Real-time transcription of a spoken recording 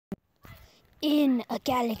In a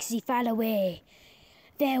galaxy far away,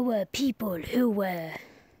 there were people who were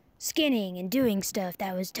skinning and doing stuff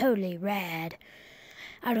that was totally rad.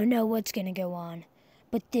 I don't know what's gonna go on,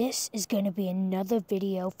 but this is gonna be another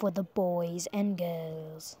video for the boys and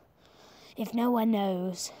girls. If no one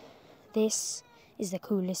knows, this is the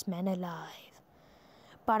coolest man alive.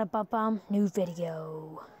 Ba-da-ba-bum, new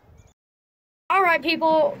video. Alright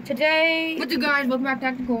people, today... What's up guys, welcome back to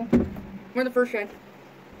Tactical. We're in the first shed.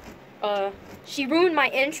 She ruined my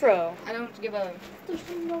intro. I don't give a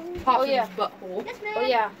Oh yeah. butthole. Oh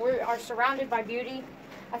yeah, we are surrounded by beauty.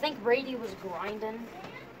 I think Brady was grinding.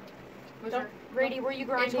 Brady, were you It's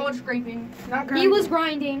grinding? called scraping. Not He was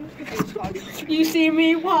grinding. It's called You see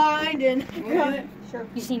me winding. Sure.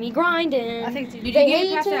 You see me grinding. I think Did you They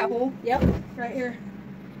get past hate that him. hole? Yep, right here.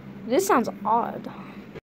 This sounds odd.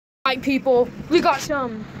 Alright people, we got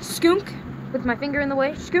some skunk with my finger in the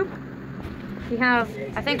way. Skunk. We have,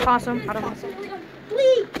 I think, possum. I don't know.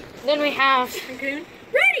 Then we have Coon.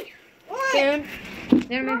 coon.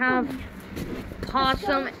 Then we have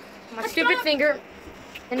possum. My stupid finger.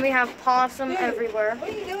 Then we have possum everywhere.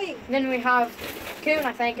 What are you doing? Then we have coon,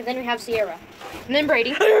 I think. And then we have Sierra. And then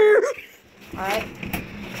Brady. Alright.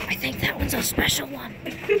 I think that one's a special one.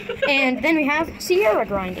 And then we have Sierra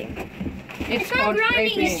grinding. It's called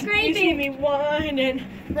scraping. You see me winding,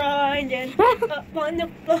 grinding, up on the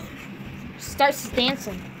floor. Starts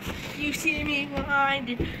dancing. You see me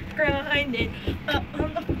winding, grinding, up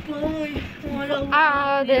on the floor.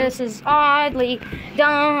 Ah, this is oddly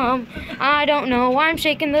dumb. I don't know why I'm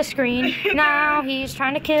shaking the screen. Now he's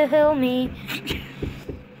trying to kill me.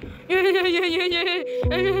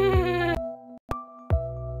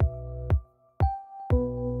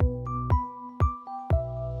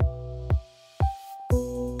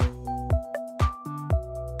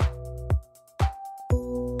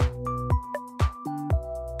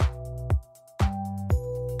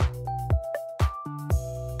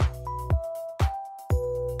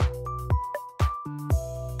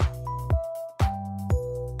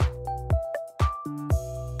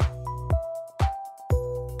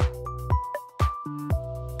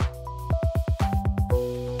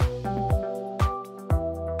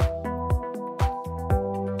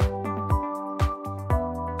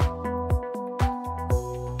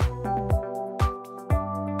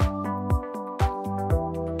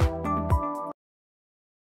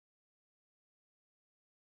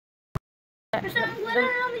 Is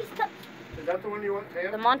that the one you want,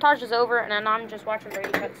 Tam? The montage is over, and then I'm just watching Brady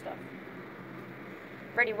cut stuff.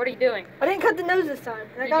 Brady, what are you doing? I didn't cut the nose this time.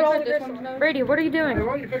 I got all the this gristle. one's nose? Brady, what are you Hey, doing? why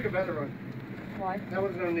don't you pick a better one? Why? That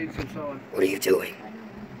one's gonna need some sewing. What are you doing?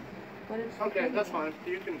 What is? Okay, that's fine.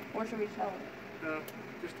 You can, Or should we sell it?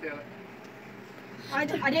 just tan it. I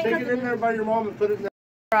didn't Take cut it the in there by your mom and put it in there.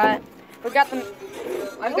 Right. We got the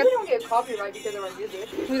I hope we don't get copyright because of our music.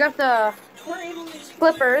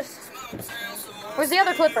 clippers. Where's the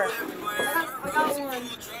other clipper? I got one.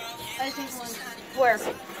 I think one. Where?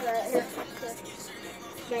 Right here.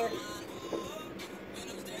 There.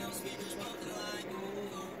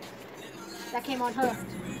 That came on her.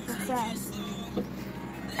 That's sad.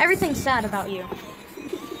 Everything's sad about you.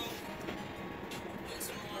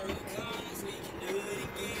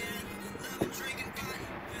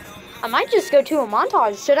 I might just go to a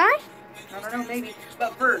montage, should I? I don't know, maybe.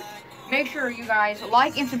 But first, make sure you guys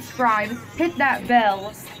like and subscribe, hit that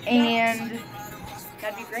bell, and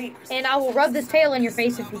that'd be great. And I will rub this tail in your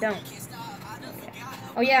face if you don't.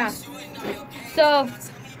 Oh yeah. So,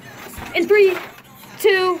 in 3,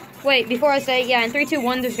 2, wait, before I say, yeah, in 3, 2,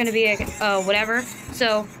 1, there's gonna be a, whatever.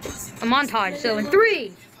 So, a montage. So, in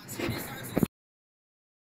 3,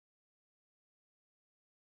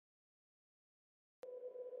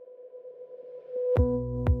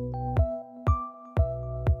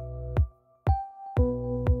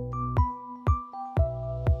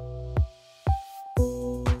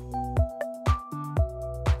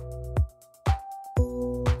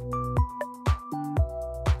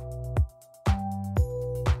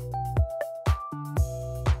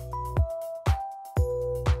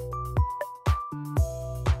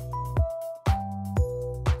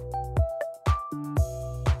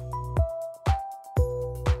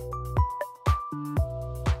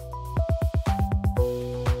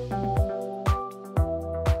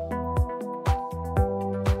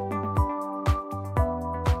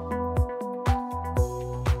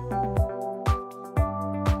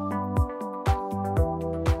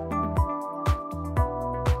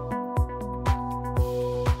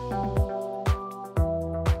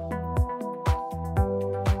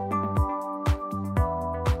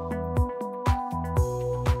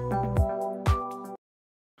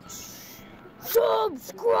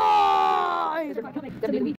 WWE.